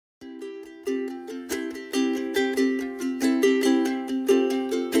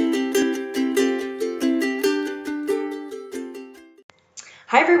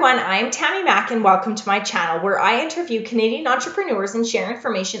everyone, I'm Tammy Mack and welcome to my channel where I interview Canadian entrepreneurs and share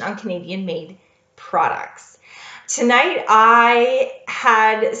information on Canadian made products. Tonight I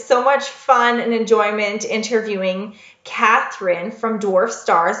had so much fun and enjoyment interviewing Catherine from Dwarf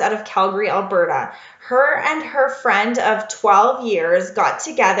Stars out of Calgary, Alberta. Her and her friend of 12 years got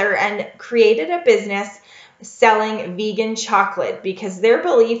together and created a business selling vegan chocolate because their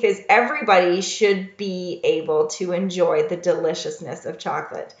belief is everybody should be able to enjoy the deliciousness of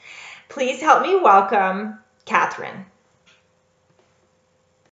chocolate. Please help me welcome Catherine.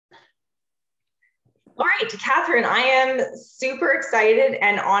 All right, Catherine, I am super excited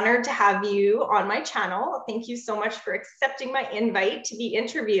and honored to have you on my channel. Thank you so much for accepting my invite to be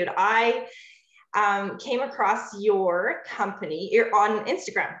interviewed. I came across your company. You're on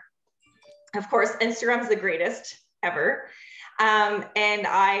Instagram. Of course, Instagram is the greatest ever. And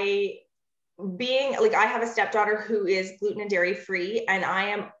I have a stepdaughter who is gluten and dairy free, and I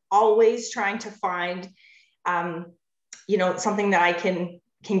am always trying to find, something that I can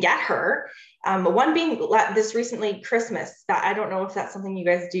get her. One being this recently Christmas, that I don't know if that's something you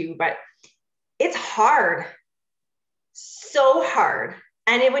guys do, but it's hard, so hard.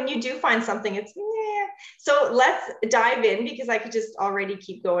 And when you do find something, it's So let's dive in because I could just already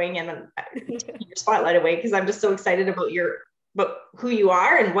keep going and take your spotlight away because I'm just so excited about who you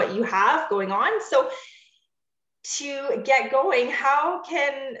are and what you have going on. So to get going,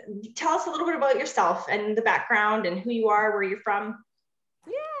 tell us a little bit about yourself and the background and who you are, where you're from?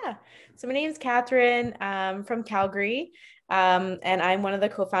 Yeah. So my name is Catherine. I'm from Calgary. And I'm one of the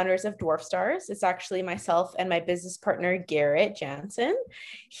co-founders of Dwarf Stars. It's actually myself and my business partner, Garrett Jansen.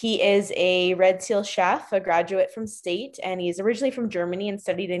 He is a Red Seal chef, a graduate from state, and he's originally from Germany and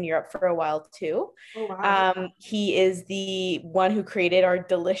studied in Europe for a while too. Oh, wow. He is the one who created our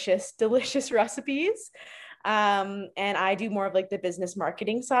delicious, delicious recipes. And I do more of like the business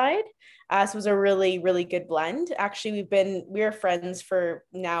marketing side. So it was a really, really good blend. Actually, we are friends for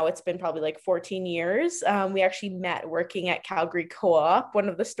now. It's been probably like 14 years. We actually met working at Calgary Co-op, one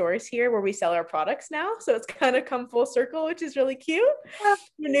of the stores here where we sell our products now. So it's kind of come full circle, which is really cute.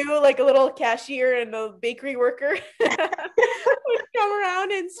 We knew like a little cashier and a bakery worker would come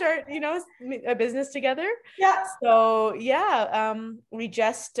around and start, a business together. Yeah. So yeah, we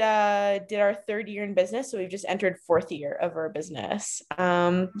just did our third year in business. So we've just entered fourth year of our business.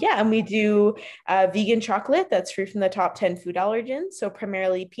 And we do vegan chocolate that's free from the top 10 food allergens. So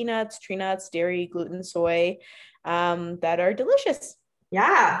primarily peanuts, tree nuts, dairy, gluten, soy, that are delicious.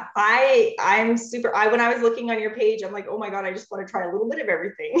 Yeah, when I was looking on your page, I'm like, oh my God, I just want to try a little bit of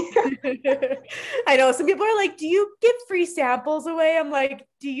everything. I know some people are like, do you give free samples away? I'm like,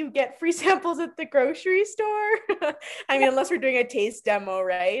 do you get free samples at the grocery store? I mean, unless we're doing a taste demo,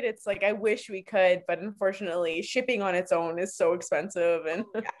 right? It's like, I wish we could, but unfortunately shipping on its own is so expensive. And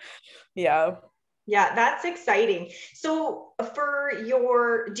yeah. Yeah, that's exciting. So where's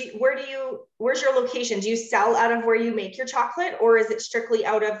your location? Do you sell out of where you make your chocolate, or is it strictly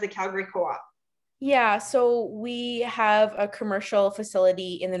out of the Calgary Co-op? Yeah, so we have a commercial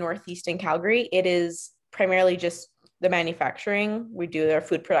facility in the Northeast in Calgary. It is primarily just the manufacturing. We do their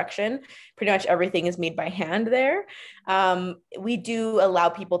food production. Pretty much everything is made by hand there. We do allow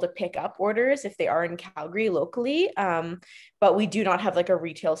people to pick up orders if they are in Calgary locally, but we do not have like a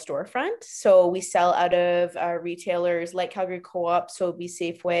retail storefront. So we sell out of retailers like Calgary Co-op, so it'd be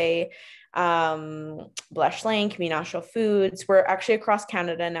Safeway, Blush Lane, Community National Foods. We're actually across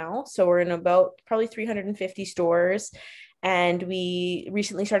Canada now. So we're in about probably 350 stores. And we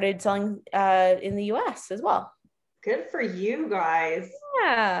recently started selling in the US as well. Good for you guys.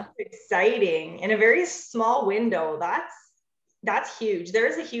 Yeah. Exciting. In a very small window. That's huge.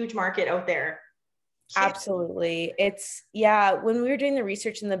 There's a huge market out there. Huge. Absolutely. When we were doing the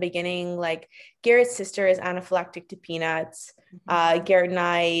research in the beginning, like Garrett's sister is anaphylactic to peanuts. Garrett and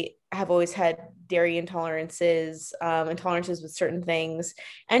I have always had dairy intolerances with certain things.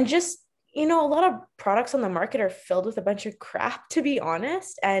 And just, a lot of products on the market are filled with a bunch of crap, to be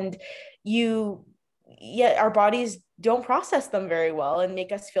honest. And our bodies don't process them very well and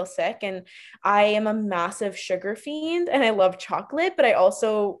make us feel sick. And I am a massive sugar fiend and I love chocolate, but I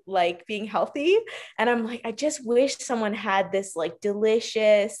also like being healthy. And I'm like, I just wish someone had this like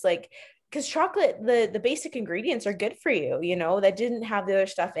delicious, like, because chocolate, the basic ingredients are good for you, that didn't have the other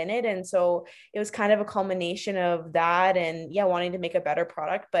stuff in it. And so it was kind of a culmination of that and wanting to make a better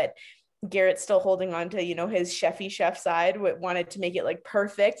product. But Garrett's still holding on to, his chef side, wanted to make it like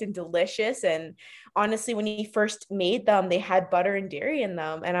perfect and delicious. And honestly, when he first made them, they had butter and dairy in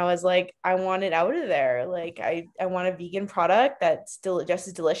them. And I was like, I want it out of there. Like, I want a vegan product that's still just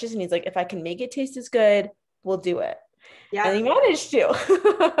as delicious. And he's like, if I can make it taste as good, we'll do it. Yeah. And he managed to.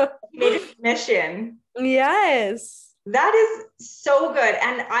 He made it a mission. Yes. That is so good.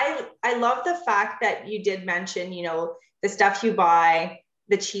 And I love the fact that you did mention, the stuff you buy,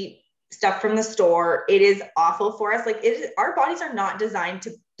 the cheap stuff from the store, it is awful for us. Like our bodies are not designed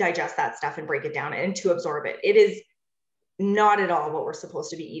to digest that stuff and break it down and to absorb it. It is not at all what we're supposed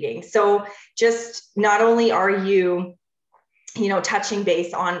to be eating. So just not only are you, touching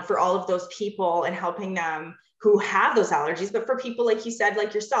base on for all of those people and helping them who have those allergies, but for people like you said,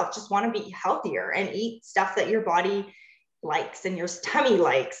 like yourself, just want to be healthier and eat stuff that your body likes and your tummy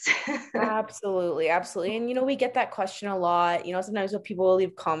likes. Absolutely, absolutely. And we get that question a lot. Sometimes when people will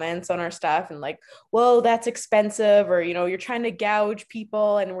leave comments on our stuff and like, whoa, that's expensive, or you're trying to gouge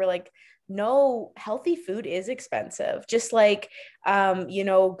people. And we're like, no, healthy food is expensive. Just like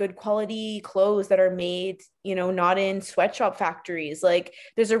good quality clothes that are made, not in sweatshop factories. Like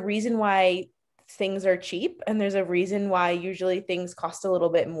there's a reason why things are cheap, and there's a reason why usually things cost a little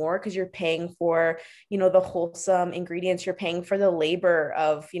bit more, because you're paying for the wholesome ingredients, you're paying for the labor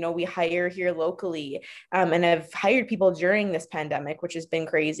of we hire here locally, and I've hired people during this pandemic, which has been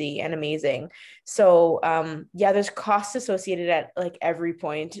crazy and amazing. So yeah, there's costs associated at like every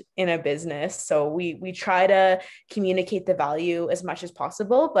point in a business, so we try to communicate the value as much as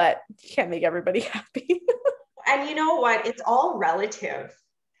possible, but you can't make everybody happy. And you know what, it's all relative.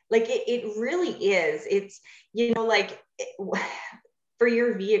 Like it really is. It's, like for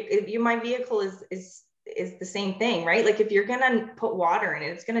your vehicle, my vehicle is the same thing, right? Like if you're going to put water in it,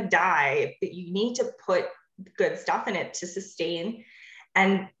 it's going to die. But you need to put good stuff in it to sustain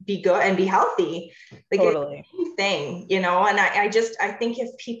and be good and be healthy. Like Totally. it's the same thing, and I think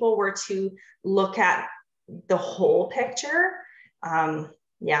if people were to look at the whole picture,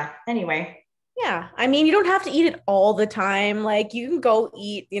 yeah, anyway. Yeah. I mean, you don't have to eat it all the time. Like you can go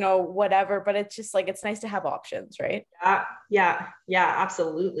eat, whatever, but it's just like, it's nice to have options, right? Yeah,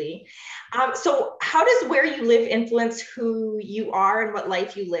 absolutely. So how does where you live influence who you are and what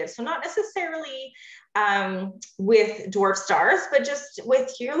life you live? So not necessarily with Dwarf Stars, but just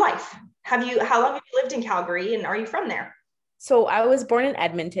with your life. How long have you lived in Calgary, and are you from there? So I was born in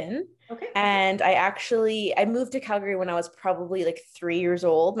Edmonton, Okay. and I moved to Calgary when I was probably like 3 years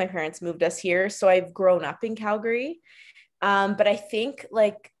old. My parents moved us here. So I've grown up in Calgary. But I think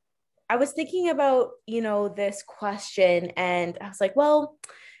like I was thinking about, this question, and I was like, well,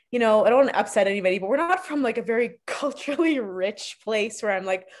 I don't want to upset anybody, but we're not from like a very culturally rich place where I'm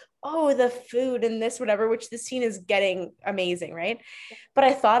like, oh, the food and this, whatever, which the scene is getting amazing, right? But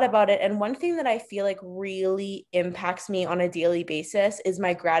I thought about it. And one thing that I feel like really impacts me on a daily basis is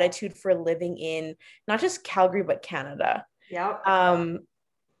my gratitude for living in not just Calgary, but Canada. Yep.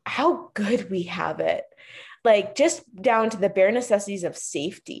 How good we have it. Like just down to the bare necessities of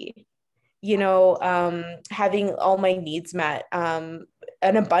safety, having all my needs met, an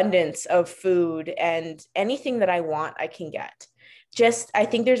abundance of food, and anything that I want, I can get. Just, I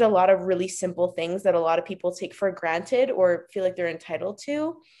think there's a lot of really simple things that a lot of people take for granted or feel like they're entitled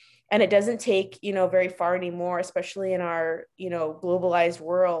to. And it doesn't take, very far anymore, especially in our, globalized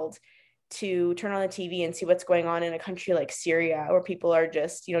world, to turn on the TV and see what's going on in a country like Syria, where people are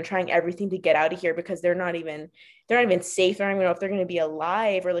just, trying everything to get out of here because they're not even safe. They don't even know if they're going to be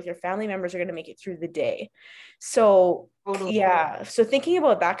alive, or like their family members are going to make it through the day. So Totally. yeah, so thinking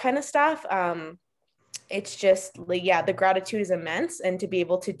about that kind of stuff, it's just like, yeah, the gratitude is immense, and to be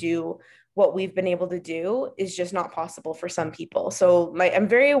able to do what we've been able to do is just not possible for some people. So I'm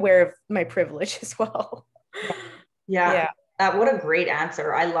very aware of my privilege as well. Yeah. Yeah. What a great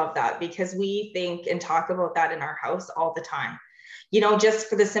answer. I love that, because we think and talk about that in our house all the time. Just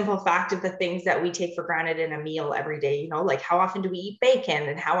for the simple fact of the things that we take for granted in a meal every day, like how often do we eat bacon,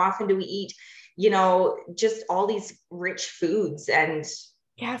 and how often do we eat, just all these rich foods and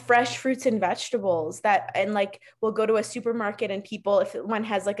Yeah, fresh fruits and vegetables and like we'll go to a supermarket, and people, if one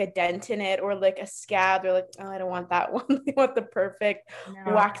has like a dent in it or like a scab, they're like, oh, I don't want that one. They want the perfect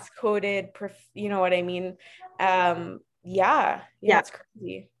no. wax coated, you know what I mean? Yeah, Yeah. it's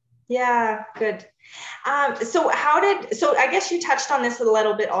crazy. Yeah, good. So I guess you touched on this a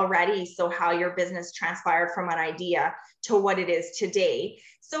little bit already. So how your business transpired from an idea to what it is today.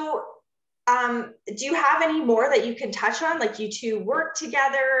 So do you have any more that you can touch on? Like you two work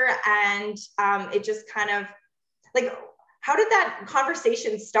together, and it just kind of like, how did that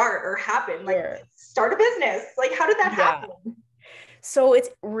conversation start or happen? Like Sure. start a business. Like how did that Yeah. happen? So it's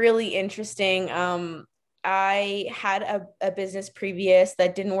really interesting. I had a business previous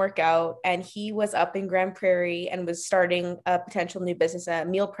that didn't work out, and he was up in Grand Prairie and was starting a potential new business, a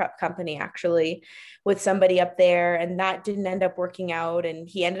meal prep company actually, with somebody up there, and that didn't end up working out. And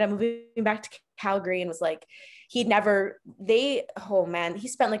he ended up moving back to Calgary and was like, oh man, he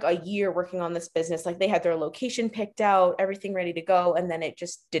spent like a year working on this business. Like they had their location picked out, everything ready to go. And then it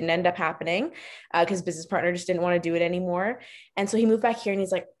just didn't end up happening because business partner just didn't want to do it anymore. And so he moved back here and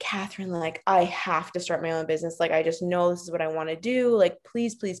he's like, Catherine, like I have to start my own business. Like I just know this is what I want to do. Like,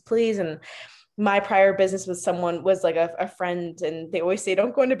 please, please, please. And my prior business with someone was like a friend, and they always say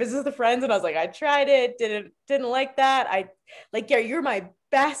don't go into business with friends, and I was like, I tried it, didn't like that. I like, yeah, you're my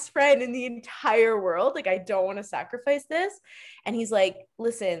best friend in the entire world, like I don't want to sacrifice this. And he's like,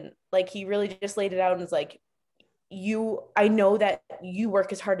 listen, like he really just laid it out and was like, I know that you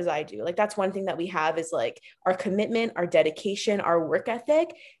work as hard as I do. Like that's one thing that we have is like our commitment, our dedication, our work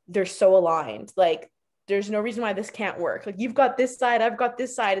ethic, they're so aligned. Like there's no reason why this can't work. Like you've got this side, I've got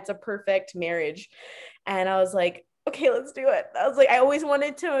this side. It's a perfect marriage. And I was like, okay, let's do it. I was like, I always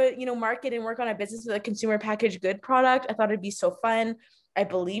wanted to, market and work on a business with a consumer packaged good product. I thought it'd be so fun. I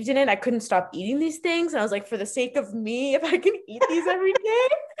believed in it. I couldn't stop eating these things. And I was like, for the sake of me, if I can eat these every day,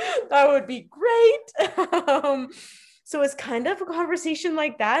 that would be great. So it's kind of a conversation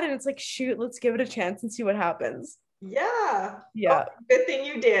like that. And it's like, shoot, let's give it a chance and see what happens. Yeah. Yeah. Oh, good thing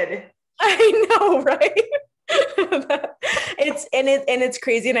you did. I know, right? It's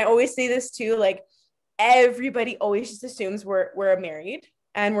crazy. And I always say this too, like everybody always just assumes we're married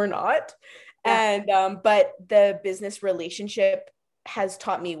and we're not. Yeah. And but the business relationship has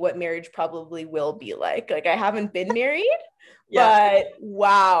taught me what marriage probably will be like. Like I haven't been married, yeah. But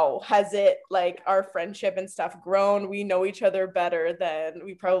wow, has it, like our friendship and stuff grown? We know each other better than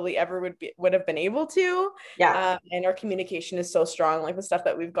we probably ever would have been able to. Yeah. And our communication is so strong. Like the stuff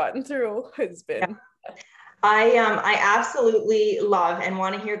that we've gotten through has been. Yeah. I absolutely love and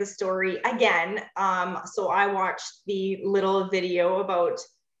want to hear the story again. So I watched the little video about,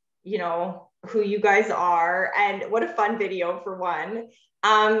 who you guys are, and what a fun video for one.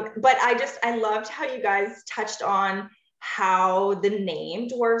 But I loved how you guys touched on how the name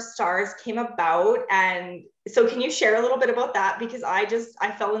Dwarf Stars came about. And so can you share a little bit about that? Because I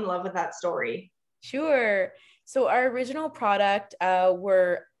fell in love with that story. Sure. So our original product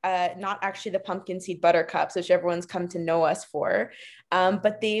were not actually the pumpkin seed butter cups, which everyone's come to know us for,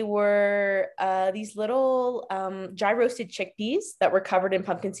 but they were these little dry roasted chickpeas that were covered in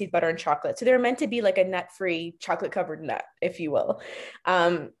pumpkin seed butter and chocolate. So they were meant to be like a nut-free chocolate covered nut, if you will.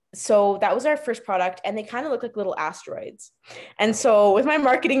 So that was our first product, and they kind of look like little asteroids. And so with my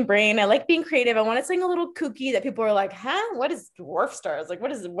marketing brain, I like being creative. I wanted something a little kooky that people are like, huh, what is Dwarf Stars? Like,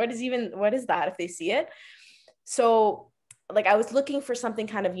 what is that if they see it? So like I was looking for something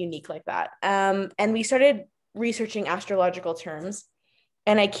kind of unique like that. And we started researching astrological terms,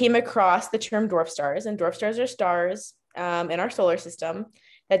 and I came across the term dwarf stars, and dwarf stars are stars in our solar system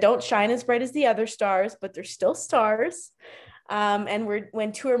that don't shine as bright as the other stars, but they're still stars. And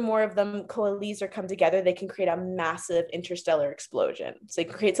when two or more of them coalesce or come together, they can create a massive interstellar explosion. So they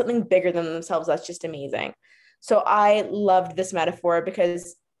can create something bigger than themselves. That's just amazing. So I loved this metaphor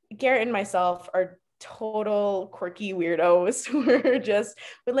because Garrett and myself are total quirky weirdos.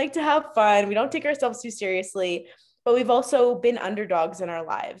 We like to have fun. We don't take ourselves too seriously, but we've also been underdogs in our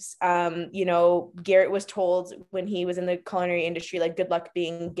lives. Garrett was told when he was in the culinary industry, like, good luck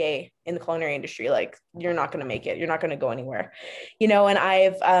being gay in the culinary industry. Like, you're not going to make it. You're not going to go anywhere, and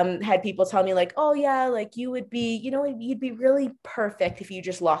I've had people tell me like, oh yeah, like you'd be really perfect if you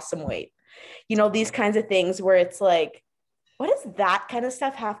just lost some weight. These kinds of things where it's like, what does that kind of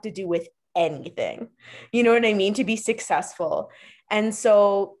stuff have to do with anything? You know what I mean? To be successful. And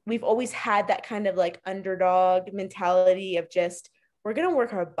so we've always had that kind of like underdog mentality of just, we're going to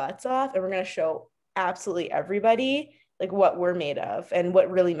work our butts off and we're going to show absolutely everybody like what we're made of and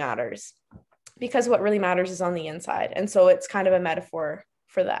what really matters, because what really matters is on the inside. And so it's kind of a metaphor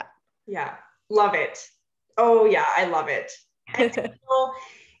for that. Yeah. Love it. Oh yeah. I love it. And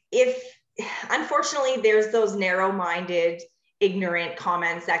if unfortunately there's those narrow-minded, ignorant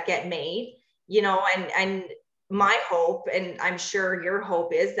comments that get made, and my hope, and I'm sure your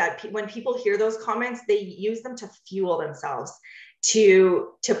hope, is that when people hear those comments, they use them to fuel themselves, to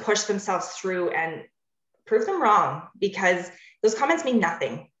push themselves through and prove them wrong, because those comments mean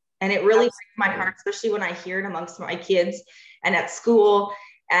nothing. And it really breaks my heart, especially when I hear it amongst my kids and at school.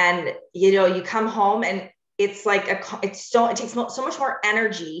 And, you come home and it's like, it takes so much more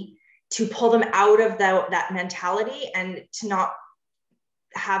energy to pull them out of that mentality and to not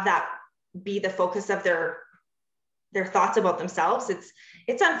have that be the focus of their thoughts about themselves.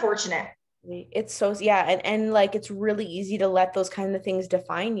 It's unfortunate. It's so, yeah. And like, it's really easy to let those kind of things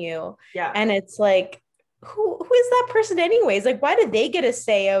define you. Yeah. And it's like, who is that person anyways? Like, why did they get a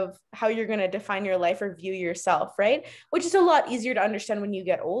say of how you're going to define your life or view yourself, right? Which is a lot easier to understand when you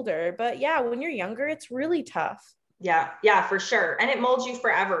get older. But yeah, when you're younger, it's really tough. Yeah, yeah, for sure. And it molds you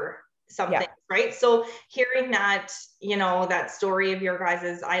forever, some Yeah. things, right? So hearing that, that story of your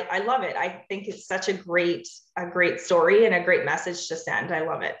guys's, I love it. I think it's such a great story and a great message to send. I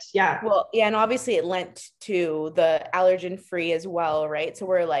love it. Yeah. Well, yeah, and obviously it lent to the allergen free as well, right? So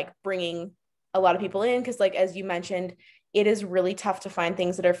we're like bringing a lot of people in because, like, as you mentioned, it is really tough to find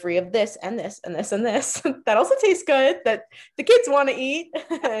things that are free of this and this and this and this that also tastes good that the kids want to eat.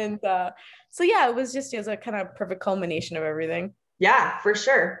 And so, yeah, it was a kind of perfect culmination of everything. Yeah, for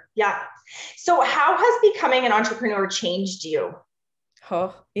sure. Yeah. So how has becoming an entrepreneur changed you?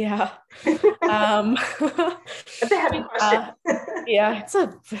 Oh, yeah. That's Um, a heavy question. uh, yeah,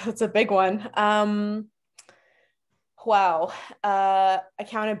 it's a big one. Wow.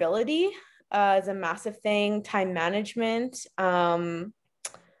 Accountability is a massive thing. Time management,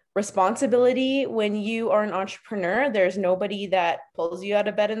 responsibility. When you are an entrepreneur, there's nobody that pulls you out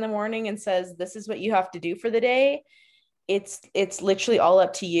of bed in the morning and says, "This is what you have to do for the day." It's literally all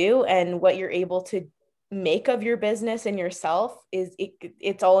up to you, and what you're able to make of your business and yourself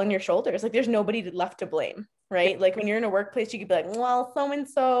it's all on your shoulders. Like there's nobody left to blame, right? Like when you're in a workplace, you could be like, well, so and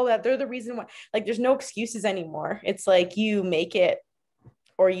so, that they're the reason why. Like there's no excuses anymore. It's like you make it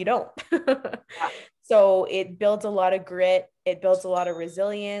or you don't. Yeah. So it builds a lot of grit, it builds a lot of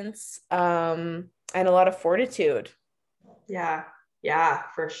resilience, and a lot of fortitude. Yeah. Yeah,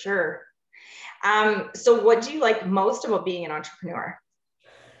 for sure. So what do you like most about being an entrepreneur?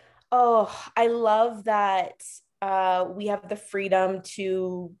 Oh, I love that we have the freedom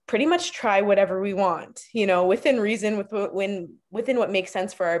to pretty much try whatever we want, within reason, within what makes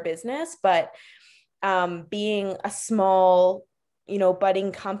sense for our business. But being a small,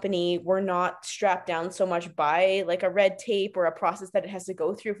 budding company, we're not strapped down so much by like a red tape or a process that it has to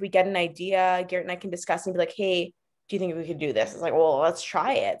go through. If we get an idea, Garrett and I can discuss and be like, hey, do you think we could do this? It's like, well, let's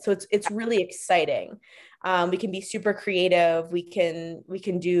try it. So it's really exciting. We can be super creative. We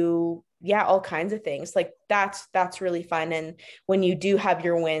can do, yeah, all kinds of things. Like that's really fun. And when you do have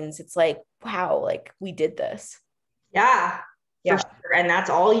your wins, it's like, wow, like we did this. Yeah, for Yeah, sure. And that's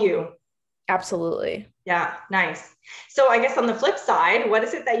all you. absolutely. Yeah, nice. So I guess on the flip side, what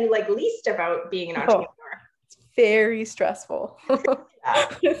is it that you like least about being an entrepreneur? Oh, very stressful.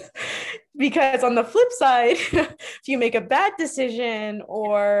 Yeah. Because on the flip side, if you make a bad decision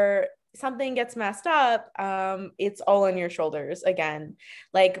or something gets messed up, it's all on your shoulders again.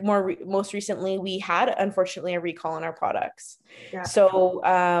 Like most recently, we had unfortunately a recall on our products. Yeah. So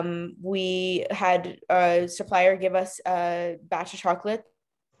we had a supplier give us a batch of chocolate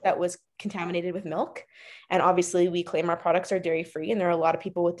that was contaminated with milk. And obviously, we claim our products are dairy free, and there are a lot of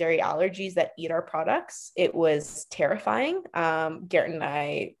people with dairy allergies that eat our products. It was terrifying. Garrett and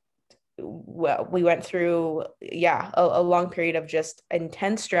I, well, we went through, yeah, a long period of just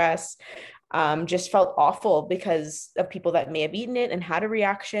intense stress. Just felt awful because of people that may have eaten it and had a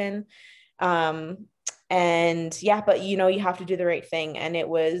reaction. Um, and yeah, but you have to do the right thing. And it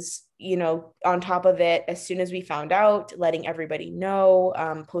was, on top of it, as soon as we found out, letting everybody know,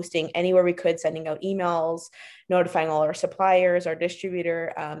 posting anywhere we could, sending out emails, notifying all our suppliers, our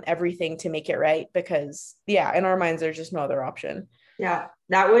distributor, everything to make it right. Because yeah, in our minds, there's just no other option. Yeah.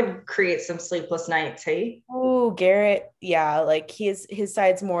 That would create some sleepless nights, hey? Oh, Garrett, yeah, like his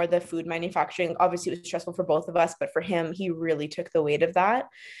side's more the food manufacturing. Obviously, it was stressful for both of us, but for him, he really took the weight of that.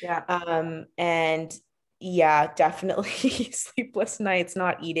 Yeah. And yeah, definitely sleepless nights,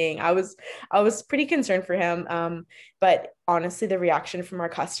 not eating. I was pretty concerned for him. But honestly, the reaction from our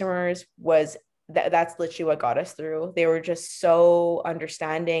customers was that's literally what got us through. They were just so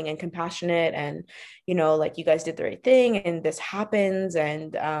understanding and compassionate, and like, you guys did the right thing and this happens.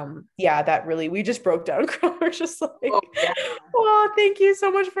 And yeah, that really, we just broke down. We're just like, Oh, yeah. well, thank you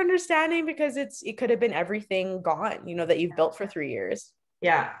so much for understanding, because it could have been everything gone, that you've built for 3 years.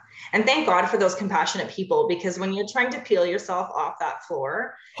 Yeah. And thank God for those compassionate people, because when you're trying to peel yourself off that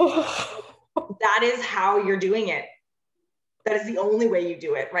floor, that is how you're doing it. That is the only way you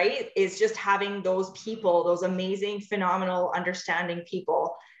do it, right? Is just having those people, those amazing, phenomenal, understanding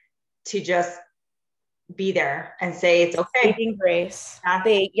people to just be there and say, it's okay. Saving grace. Yeah.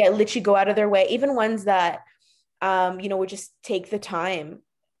 They, yeah, literally go out of their way, even ones that would just take the time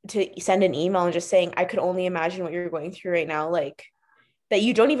to send an email and just saying, I could only imagine what you're going through right now. Like, that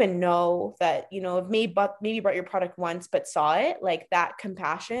you don't even know that, have maybe brought your product once, but saw it. Like, that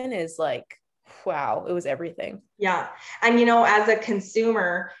compassion is like, wow, it was everything. Yeah. And, as a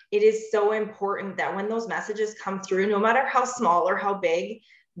consumer, it is so important that when those messages come through, no matter how small or how big,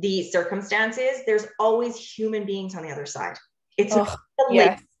 the circumstances, there's always human beings on the other side. It's not Oh, the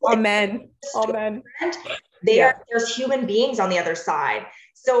label, yes. Amen. Amen. there Yeah. there's human beings on the other side.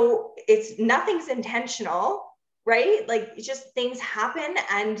 So it's nothing's intentional, right? Like it's just things happen,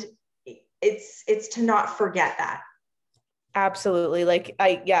 and it's to not forget that. Absolutely. Like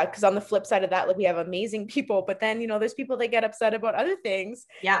yeah, because on the flip side of that, like we have amazing people, but then there's people that get upset about other things.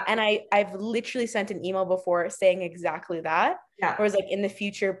 Yeah. And I've literally sent an email before saying exactly that. Yeah. Where it's like, in the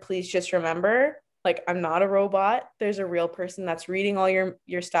future, please just remember, like, I'm not a robot. There's a real person that's reading all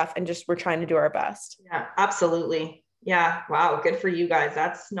your stuff, and just we're trying to do our best. Yeah, absolutely. Yeah. Wow. Good for you guys.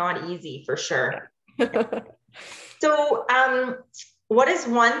 That's not easy for sure. So, what is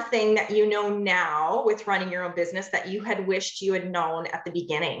one thing that you know now with running your own business that you had wished you had known at the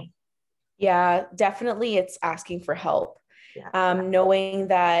beginning? Yeah, definitely it's asking for help. Yeah. Knowing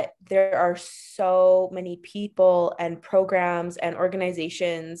that there are so many people and programs and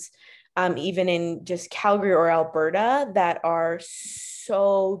organizations, even in just Calgary or Alberta, that are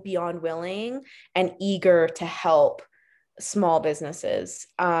so beyond willing and eager to help small businesses.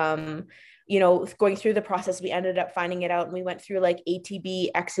 Going through the process, we ended up finding it out, and we went through like ATB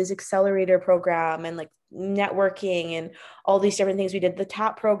X's accelerator program and like networking and all these different things. We did the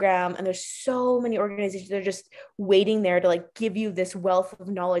TAP program, and there's so many organizations that are just waiting there to like give you this wealth of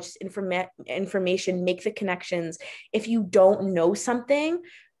knowledge, information, make the connections. If you don't know something,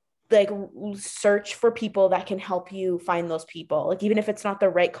 like search for people that can help you find those people, like even if it's not the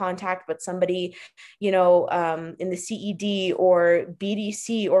right contact, but somebody in the CED or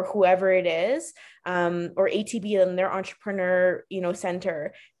BDC or whoever it is, or ATB and their entrepreneur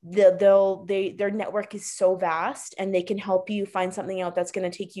center. Their network is so vast, and they can help you find something out that's going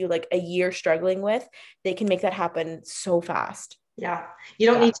to take you like a year struggling with. They can make that happen so fast. Yeah. You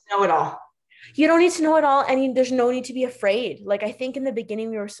don't Yeah. need to know it all. You don't need to know it all. And there's no need to be afraid. Like, I think in the beginning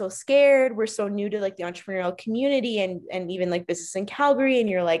we were so scared. We're so new to like the entrepreneurial community and even like business in Calgary. And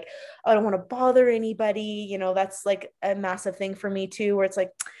you're like, oh, I don't want to bother anybody. That's like a massive thing for me too, where it's like,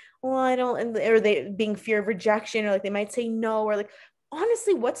 well, I don't, or they being fear of rejection, or like they might say no, or like,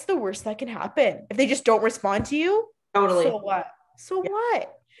 honestly, what's the worst that can happen? If they just don't respond to you, Totally. so what? So Yeah.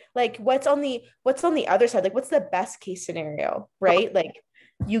 what? Like, what's on the other side? Like, what's the best case scenario, right? Like,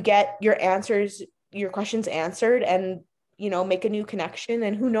 you get your questions answered, and make a new connection,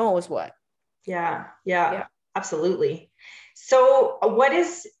 and who knows what. Yeah. Yeah. Yeah. Absolutely. So what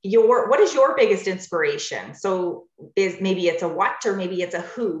is your biggest inspiration? So is maybe it's a what or maybe it's a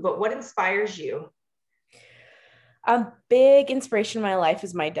who, but what inspires you? A big inspiration in my life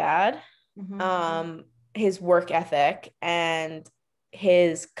is my dad. Mm-hmm. His work ethic and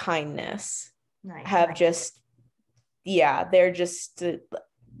his kindness Nice. have just, yeah, they're just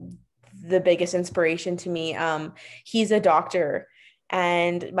the biggest inspiration to me. He's a doctor,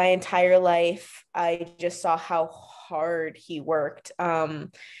 and my entire life, I just saw how hard he worked.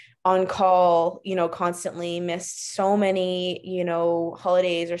 On call, constantly missed so many,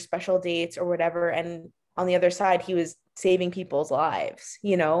 holidays or special dates or whatever. And on the other side, he was saving people's lives,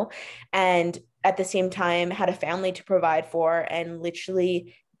 and at the same time had a family to provide for, and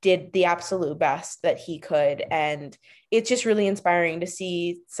literally did the absolute best that he could. And it's just really inspiring to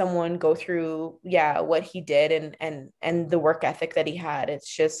see someone go through, yeah, what he did, and the work ethic that he had. It's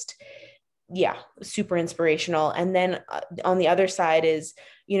just, yeah, super inspirational. And then on the other side is,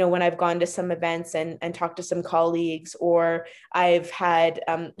 when I've gone to some events and talked to some colleagues, or I've had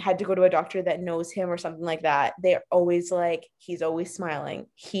to go to a doctor that knows him or something like that, they're always like, he's always smiling,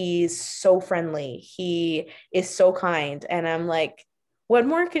 he's so friendly, he is so kind. And I'm like, what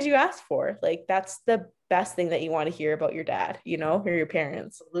more could you ask for? Like, that's the best thing that you want to hear about your dad, or your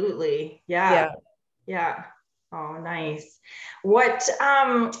parents. Absolutely. Yeah. Yeah. Yeah. Oh, nice. Who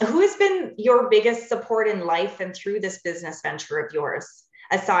has been your biggest support in life and through this business venture of yours,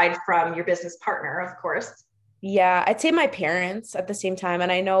 aside from your business partner, of course? Yeah, I'd say my parents at the same time.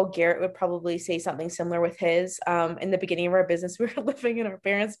 And I know Garrett would probably say something similar with his. In the beginning of our business, we were living in our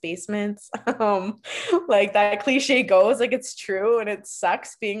parents' basements. Like that cliche goes, like it's true. And it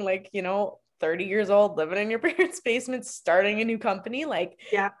sucks being like, 30 years old, living in your parents' basement, starting a new company. Like,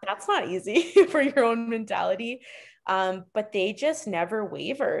 Yeah. that's not easy for your own mentality. But they just never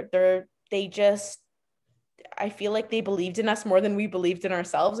wavered. They just, I feel like they believed in us more than we believed in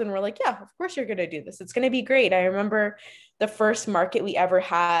ourselves. And we're like, yeah, of course you're going to do this. It's going to be great. I remember the first market we ever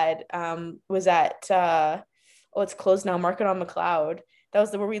had was at, it's closed now, Market on McLeod. that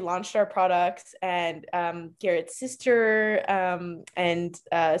was where we launched our products. And Garrett's sister and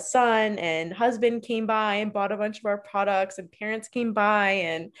son and husband came by and bought a bunch of our products, and parents came by.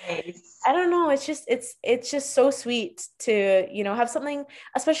 And Nice. I don't know, it's just so sweet to, have something,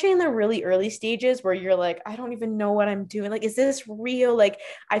 especially in the really early stages where you're like, I don't even know what I'm doing. Like, is this real? Like,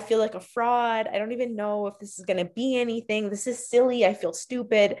 I feel like a fraud. I don't even know if this is going to be anything. This is silly. I feel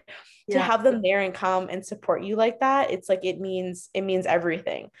stupid. To Yeah, have them there and come and support you like that, it's like it means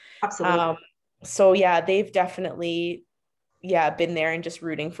everything. absolutely. Um, so yeah, they've definitely been there and just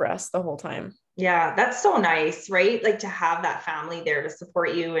rooting for us the whole time. Yeah, that's so nice, right? Like to have that family there to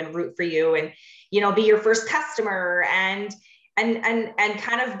support you and root for you and be your first customer and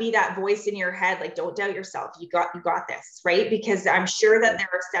kind of be that voice in your head like don't doubt yourself. You got this, right? Because I'm sure that there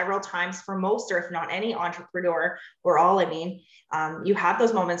are several times for most or if not any entrepreneur or all, I mean, you have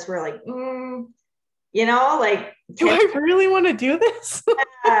those moments where like like Do I really want to do this?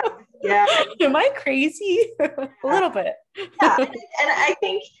 yeah, yeah. Am I crazy? A little bit. Yeah, and I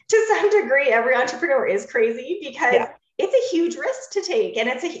think to some degree, every entrepreneur is crazy because Yeah. it's a huge risk to take, and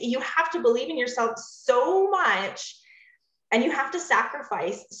you have to believe in yourself so much, and you have to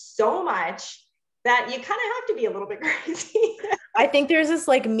sacrifice so much that you kind of have to be a little bit crazy. I think there's this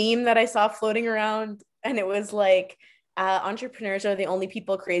like meme that I saw floating around, and it was like, entrepreneurs are the only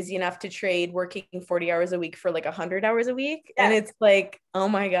people crazy enough to trade working 40 hours a week for like 100 hours a week. And Yes, it's like, oh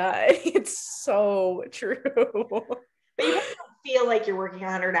my God, it's so true. but you probably don't feel like you're working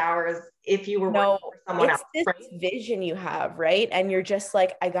 100 hours if you were working No, for someone else, it's this right? vision you have, right? And you're just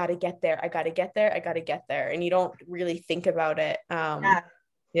like, I got to get there. I got to get there. I got to get there. And you don't really think about it. Yeah,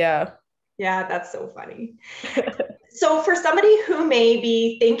 Yeah. yeah, that's so funny. So, for somebody who may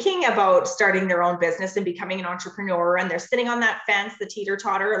be thinking about starting their own business and becoming an entrepreneur, and they're sitting on that fence, the teeter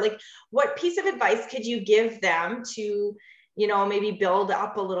totter, like what piece of advice could you give them to, maybe build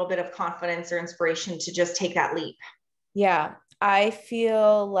up a little bit of confidence or inspiration to just take that leap? Yeah. I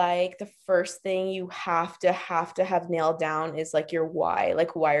feel like the first thing you have nailed down is like your why.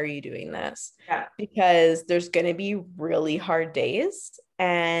 Like, why are you doing this? Yeah. Because there's going to be really hard days.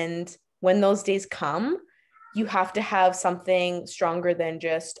 And when those days come, you have to have something stronger than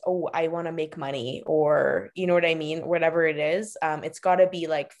just, oh, I want to make money, or you know what I mean? Whatever it is, it's got to be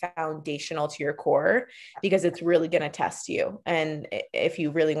like foundational to your core, because it's really going to test you. And if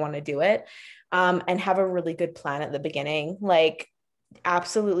you really want to do it, and have a really good plan at the beginning. Like,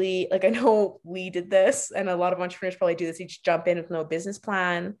 absolutely, like I know we did this, and a lot of entrepreneurs probably do this. You just jump in with no business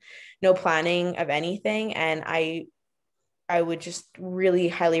plan, no planning of anything. And I would just really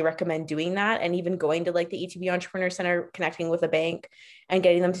highly recommend doing that, and even going to like the ETB Entrepreneur Center, connecting with a bank and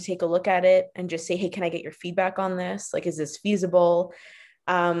getting them to take a look at it and just say, hey, can I get your feedback on this? Like, is this feasible?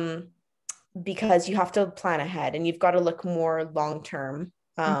 Because you have to plan ahead and you've got to look more long term.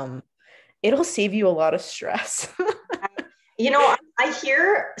 It'll save you a lot of stress. I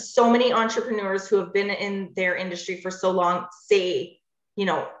hear so many entrepreneurs who have been in their industry for so long say,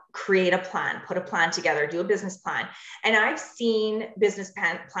 create a plan, put a plan together, do a business plan. And I've seen business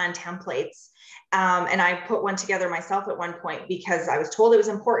plan templates. And I put one together myself at one point because I was told it was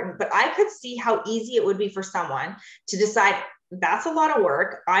important, but I could see how easy it would be for someone to decide that's a lot of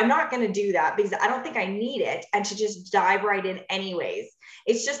work. I'm not going to do that because I don't think I need it. And to just dive right in anyways.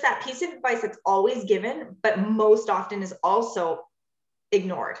 It's just that piece of advice that's always given, but most often is also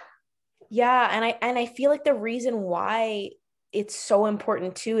ignored. Yeah, and I feel like the reason why it's so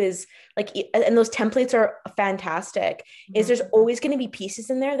important too is like, and those templates are fantastic, is there's always going to be pieces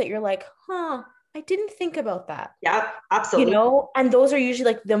in there that you're like, I didn't think about that. Yeah, absolutely. And those are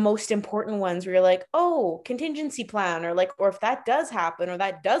usually like the most important ones where you're like, oh, contingency plan, or like, or if that does happen or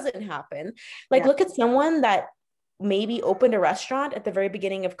that doesn't happen, like, Yeah. look at someone that maybe opened a restaurant at the very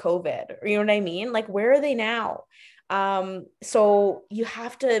beginning of COVID, or you know what I mean? Like, where are they now? So you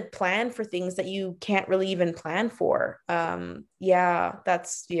have to plan for things that you can't really even plan for.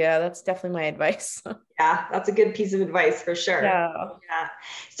 That's definitely my advice. Yeah, that's a good piece of advice for sure. Yeah. Yeah.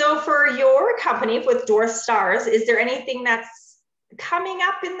 So for your company with Dwarf Stars, is there anything that's coming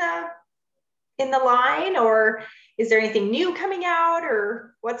up in the line, or is there anything new coming out,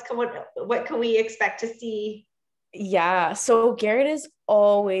 or what can we expect to see? Yeah. So Garrett is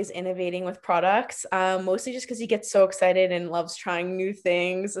always innovating with products, mostly just because he gets so excited and loves trying new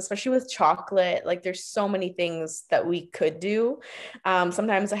things, especially with chocolate. Like, there's so many things that we could do.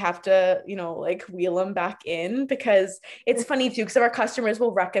 Sometimes I have to, like, wheel them back in, because it's funny too, because our customers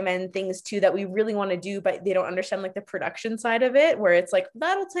will recommend things too that we really want to do, but they don't understand like the production side of it, where it's like,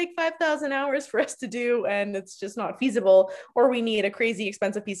 that'll take 5,000 hours for us to do, and it's just not feasible, or we need a crazy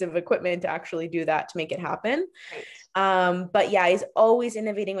expensive piece of equipment to actually do that to make it happen. Right. But yeah, he's always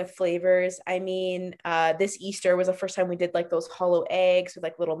innovating with flavors. I mean, this Easter was the first time we did like those hollow eggs with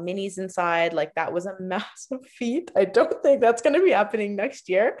like little minis inside. Like that was a massive feat. I don't think that's going to be happening next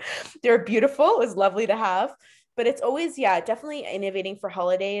year. They're beautiful. It was lovely to have. But it's always, yeah, definitely innovating for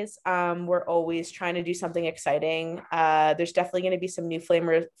holidays. We're always trying to do something exciting. There's definitely going to be some new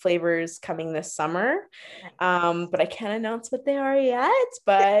flavors coming this summer. But I can't announce what they are yet,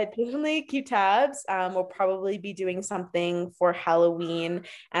 but definitely keep tabs. We'll probably be doing something for Halloween.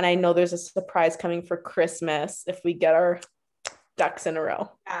 And I know there's a surprise coming for Christmas if we get our ducks in a row.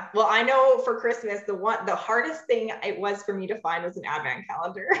 Yeah. Well, I know for Christmas, the hardest thing it was for me to find was an advent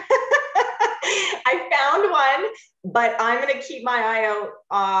calendar. I found one, but I'm going to keep my eye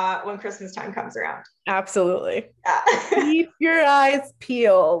out when Christmas time comes around. Absolutely. Yeah. Keep your eyes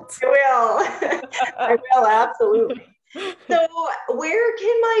peeled. I will. I will, absolutely. So where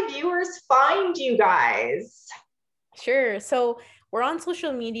can my viewers find you guys? Sure. So we're on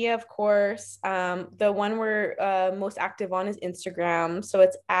social media, of course. The one we're most active on is Instagram. So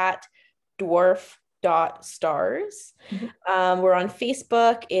it's at dwarf.stars. We're on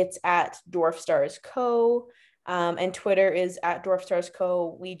Facebook. It's at Dwarf Stars Co. And Twitter is at Dwarf Stars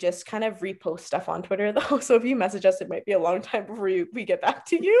Co. We just kind of repost stuff on Twitter though. So if you message us, it might be a long time before we get back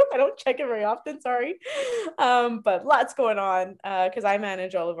to you. I don't check it very often, sorry. But lots going on because I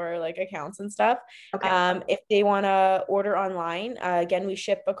manage all of our like accounts and stuff. Okay. If they want to order online, again, we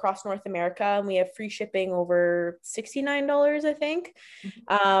ship across North America and we have free shipping over $69, I think.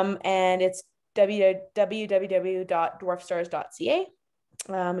 And it's www.dwarfstars.ca.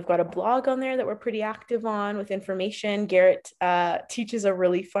 We've got a blog on there that we're pretty active on with information. Garrett teaches a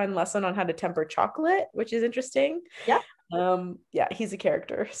really fun lesson on how to temper chocolate, which is interesting. Yeah. Yeah, he's a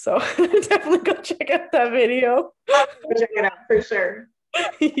character. So definitely go check out that video. I'll go check it out for sure.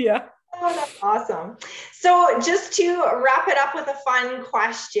 Yeah. Oh, that's awesome. So just to wrap it up with a fun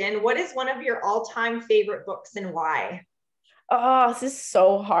question, what is one of your all-time favorite books and why? Oh, this is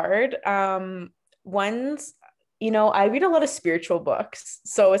so hard. One's, I read a lot of spiritual books.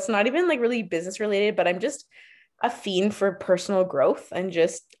 So it's not even like really business related, but I'm just a fiend for personal growth and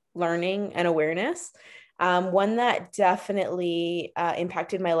just learning and awareness. One that definitely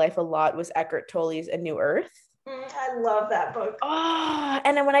impacted my life a lot was Eckhart Tolle's A New Earth. I love that book. Oh,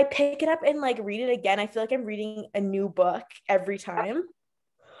 and then when I pick it up and like read it again, I feel like I'm reading a new book every time.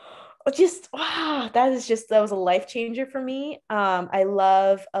 Just wow, that was a life changer for me. I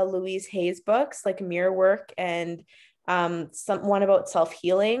love Louise Hay's books like Mirror Work and one about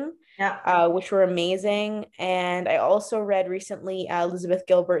self-healing, Yeah. which were amazing. And I also read recently Elizabeth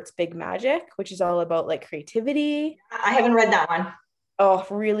Gilbert's Big Magic, which is all about like creativity. I haven't read that one. Oh,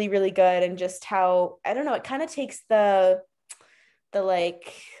 really, really good. And just how, I don't know, it kind of takes the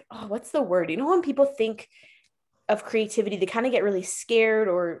like, oh, what's the word? When people think of creativity, they kind of get really scared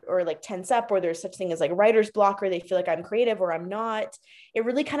or like tense up, or there's such thing as like writer's block, or they feel like I'm creative or I'm not. It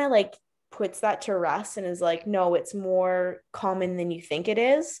really kind of like puts that to rest and is like, no, it's more common than you think it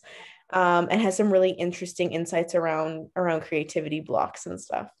is. And has some really interesting insights around creativity blocks and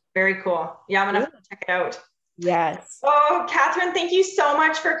stuff. Very cool. Yeah, I'm gonna have to check it out. Yes. Oh, Catherine, thank you so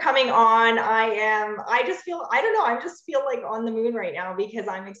much for coming on. I just feel like on the moon right now because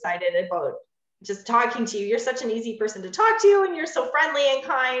I'm excited about just talking to you. You're such an easy person to talk to, and you're so friendly and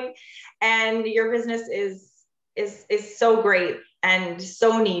kind, and your business is so great and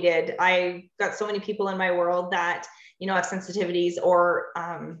so needed. I got so many people in my world that have sensitivities or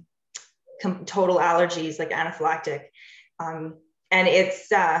total allergies like anaphylactic, and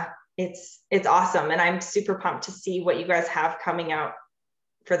it's awesome, and I'm super pumped to see what you guys have coming out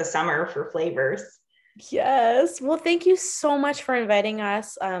for the summer for flavors. Yes. Well, thank you so much for inviting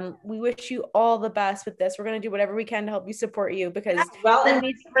us. We wish you all the best with this. We're going to do whatever we can to help you support you because and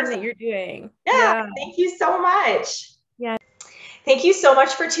the thing that you're doing. Yeah. Thank you so much. Yeah. Thank you so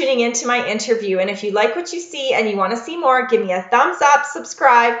much for tuning into my interview. And if you like what you see and you want to see more, give me a thumbs up,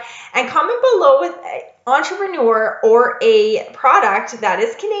 subscribe, and comment below with an entrepreneur or a product that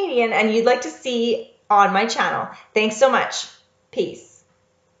is Canadian and you'd like to see on my channel. Thanks so much. Peace.